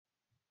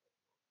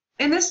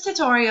In this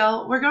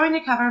tutorial, we're going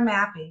to cover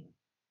mapping.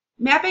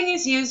 Mapping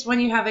is used when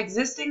you have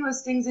existing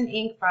listings in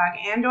inkFrog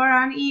and/or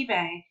on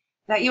eBay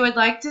that you would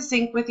like to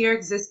sync with your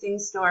existing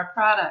store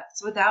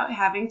products without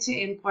having to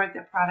import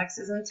the products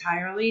as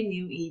entirely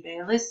new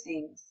eBay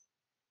listings.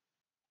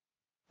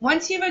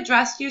 Once you've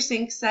addressed your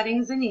sync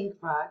settings in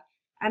inkFrog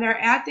and are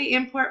at the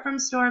Import from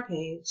Store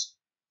page,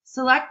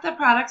 select the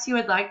products you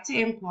would like to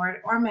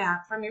import or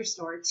map from your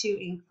store to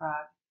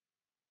inkFrog.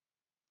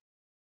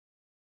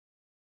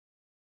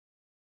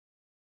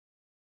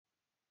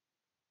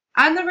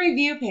 On the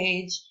review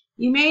page,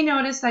 you may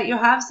notice that you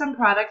have some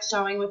products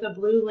showing with a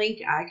blue link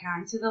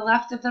icon to the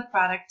left of the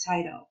product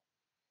title.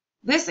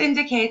 This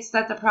indicates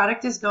that the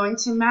product is going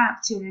to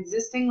map to an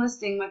existing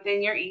listing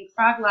within your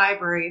inkFrog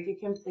library if you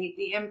complete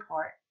the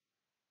import.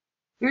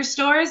 Your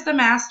store is the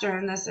master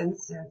in this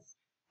instance,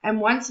 and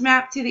once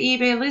mapped to the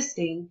eBay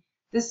listing,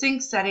 the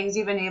sync settings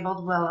you've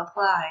enabled will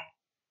apply.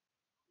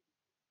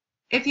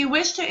 If you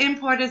wish to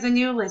import as a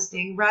new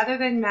listing rather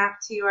than map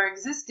to your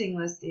existing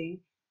listing,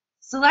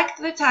 select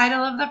the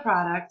title of the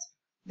product,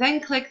 then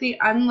click the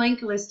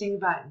Unlink Listing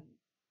button.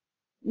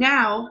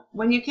 Now,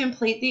 when you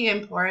complete the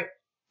import,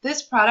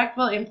 this product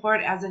will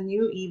import as a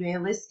new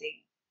eBay listing.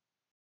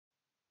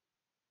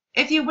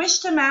 If you wish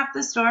to map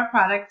the store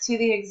product to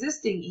the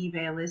existing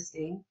eBay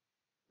listing,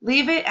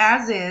 leave it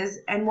as is,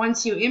 and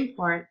once you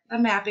import, the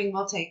mapping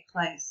will take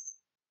place.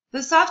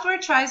 The software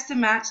tries to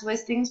match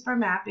listings for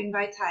mapping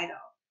by title,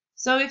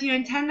 so if you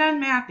intend on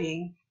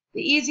mapping,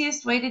 the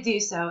easiest way to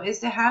do so is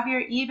to have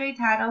your eBay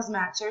titles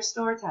match your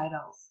store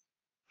titles.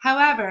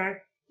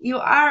 However, you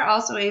are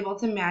also able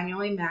to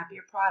manually map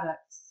your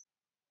products.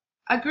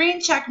 A green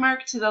check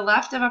mark to the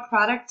left of a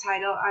product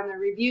title on the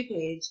review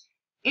page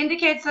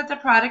indicates that the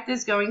product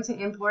is going to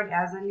import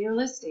as a new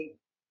listing.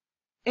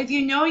 If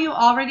you know you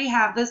already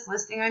have this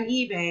listing on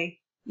eBay,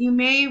 you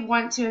may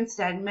want to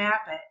instead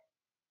map it.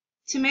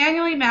 To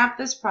manually map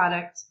this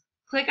product,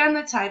 click on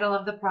the title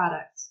of the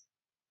product.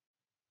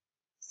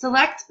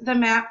 Select the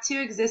Map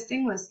to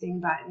Existing Listing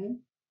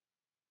button.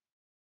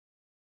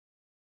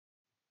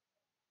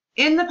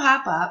 In the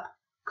pop-up,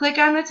 click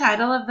on the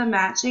title of the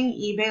matching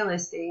eBay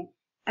listing,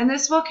 and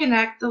this will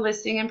connect the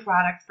listing and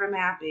product for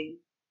mapping.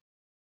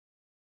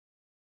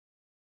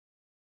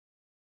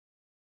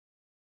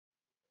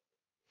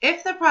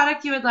 If the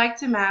product you would like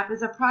to map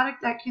is a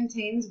product that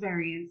contains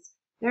variants,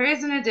 there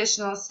is an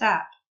additional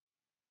step.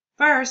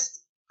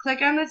 First,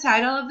 click on the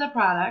title of the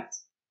product.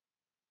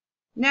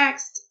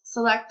 Next,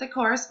 select the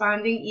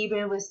corresponding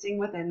eBay listing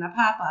within the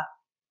pop-up.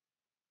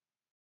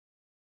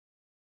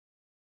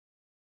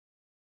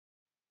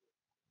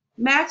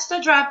 Match the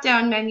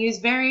drop-down menu's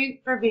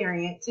variant for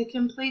variant to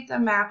complete the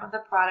map of the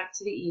product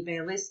to the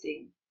eBay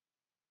listing.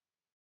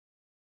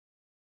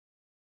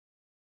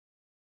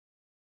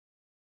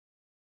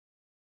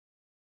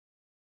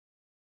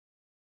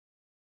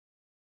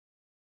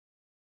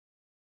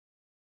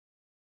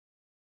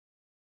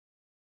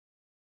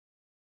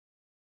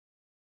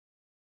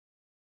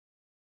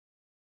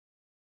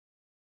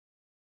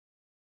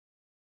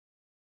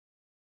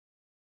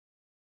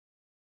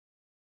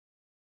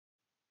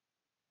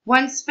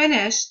 Once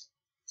finished,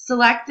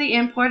 select the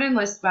Import and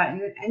List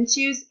button and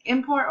choose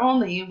Import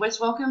Only, which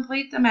will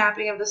complete the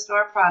mapping of the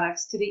store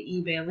products to the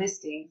eBay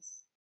listings.